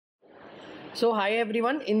So hi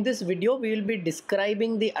everyone, in this video we will be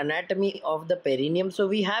describing the anatomy of the perineum. So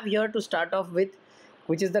we have here to start off with,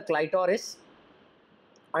 which is the clitoris.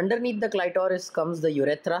 Underneath the clitoris comes the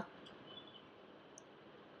urethra.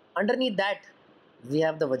 Underneath that we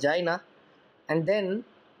have the vagina, and then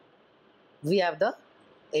we have the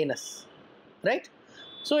anus, right?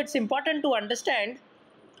 So it's important to understand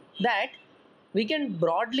that we can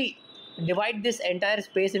broadly divide this entire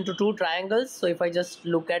space into two triangles. So if I just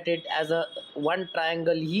look at it as a one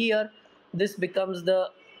triangle here, this becomes the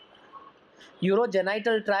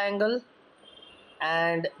urogenital triangle,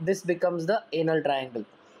 and this becomes the anal triangle.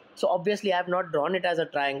 So obviously I have not drawn it as a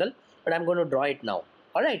triangle, but I'm going to draw it now.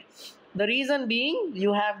 All right, the reason being,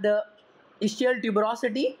 you have the ischial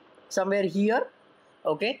tuberosity somewhere here.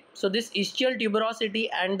 Okay, so this ischial tuberosity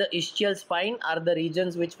and the ischial spine are the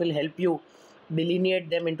regions which will help you delineate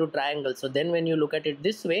them into triangles. So then when you look at it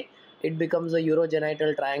this way, it becomes a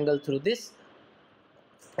urogenital triangle through this,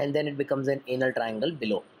 and then it becomes an anal triangle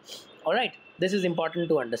below. All right, this is important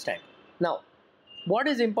to understand. Now, what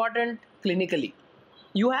is important clinically?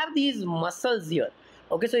 You have these muscles here.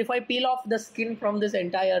 Okay, so if I peel off the skin from this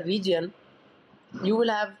entire region, you will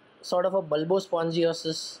have sort of a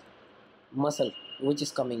bulbospongiosus muscle which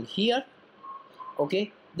is coming here.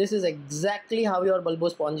 Okay, this is exactly how your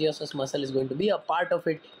bulbospongiosus muscle is going to be. A part of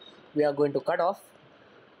it we are going to cut off.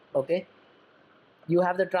 Okay, you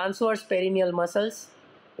have the transverse perineal muscles.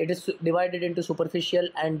 It is divided into superficial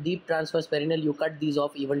and deep transverse perineal. You cut these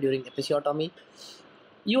off even during episiotomy.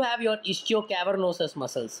 You have your ischiocavernosus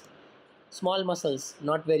muscles, small muscles,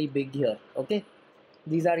 not very big here. Okay,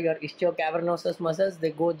 these are your ischiocavernosus muscles.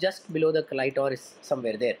 They go just below the clitoris,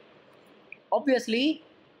 somewhere there. Obviously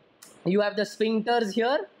you have the sphincters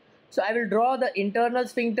here. So I will draw the internal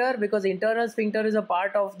sphincter, because internal sphincter is a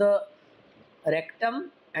part of the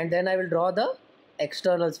rectum, and then I will draw the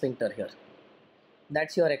external sphincter here.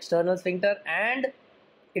 That's your external sphincter, and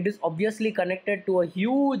it is obviously connected to a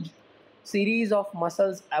huge series of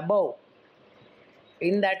muscles above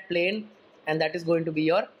in that plane, and that is going to be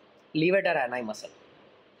your levator ani muscle.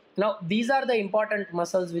 Now these are the important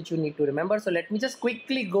muscles which you need to remember. So let me just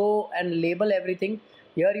quickly go and label everything.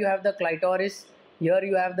 Here you have the clitoris, here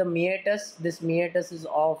you have the meatus. This meatus is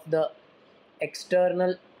of the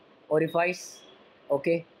external orifice,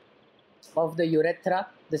 okay, of the urethra.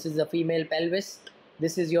 This is the female pelvis.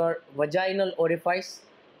 This is your vaginal orifice.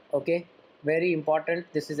 Okay, very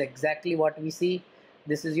important. This is exactly what we see.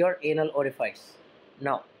 This is your anal orifice.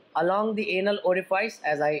 Now along the anal orifice,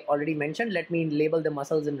 as I already mentioned, let me label the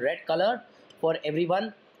muscles in red color for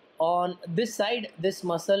everyone. On this side, this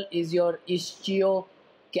muscle is your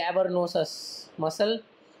ischiocavernosus muscle.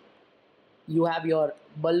 You have your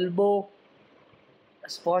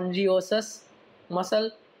bulbospongiosus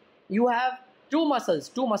muscle. You have two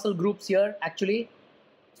muscle groups here. Actually,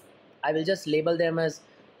 I will just label them as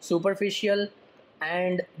superficial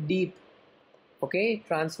and deep, okay,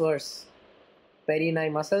 transverse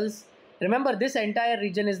perineal muscles. Remember, this entire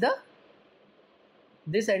region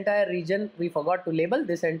we forgot to label.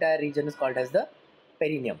 This entire region is called as the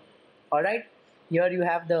perineum. All right, here you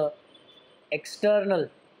have the external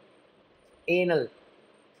anal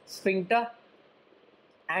sphincter,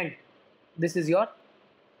 and this is your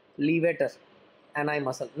levator ani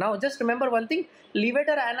muscle. Now just remember one thing,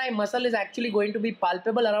 levator ani muscle is actually going to be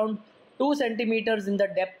palpable around 2 centimeters in the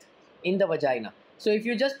depth in the vagina. So if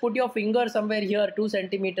you just put your finger somewhere here 2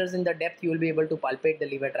 centimeters in the depth, you will be able to palpate the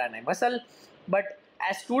levator ani muscle. But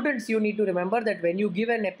as students, you need to remember that when you give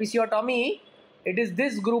an episiotomy, it is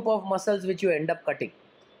this group of muscles which you end up cutting.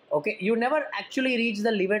 Okay, you never actually reach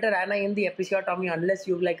the levator ani in the episiotomy unless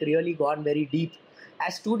you've like really gone very deep.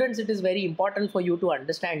 As students, it is very important for you to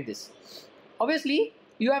understand this. Obviously,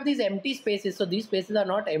 you have these empty spaces. So these spaces are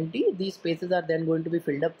not empty. These spaces are then going to be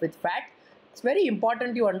filled up with fat. It's very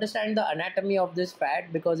important you understand the anatomy of this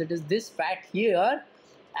fat, because it is this fat here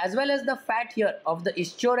as well as the fat here of the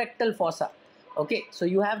ischiorectal fossa. Okay, so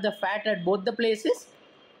you have the fat at both the places.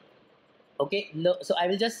 Okay, so I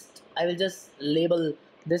will just label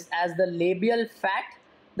this as the labial fat.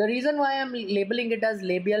 The reason why I'm labeling it as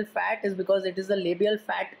labial fat is because it is the labial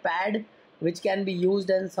fat pad which can be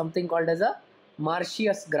used as something called as a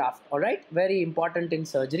Marcius graft. All right, very important in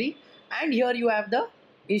surgery. And here you have the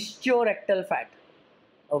ischiorectal fat.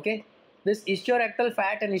 Okay, this ischiorectal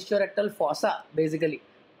fat and ischiorectal fossa basically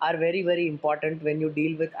are very, very important when you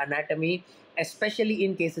deal with anatomy, especially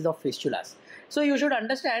in cases of fistulas. So you should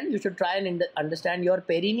understand, you should try and understand your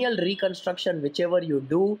perineal reconstruction, whichever you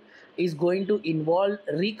do, is going to involve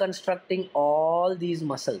reconstructing all these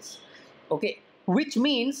muscles. Okay, which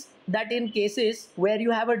means that in cases where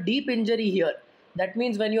you have a deep injury here, That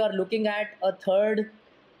means when you are looking at a third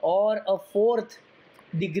or a fourth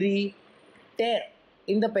degree tear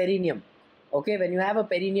in the perineum, okay, when you have a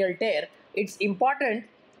perineal tear, it's important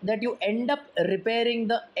that you end up repairing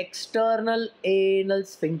the external anal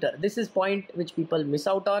sphincter. This is point which people miss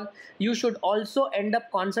out on. You should also end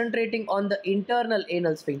up concentrating on the internal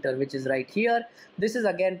anal sphincter, which is right here. This is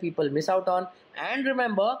again people miss out on. And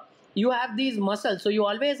remember, you have these muscles, so you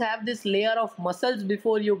always have this layer of muscles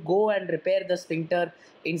before you go and repair the sphincter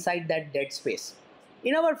inside that dead space.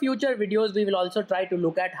 In our future videos, we will also try to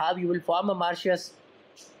look at how you will form a Marcius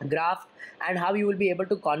graft and how you will be able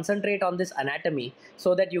to concentrate on this anatomy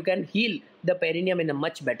so that you can heal the perineum in a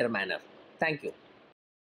much better manner. Thank you.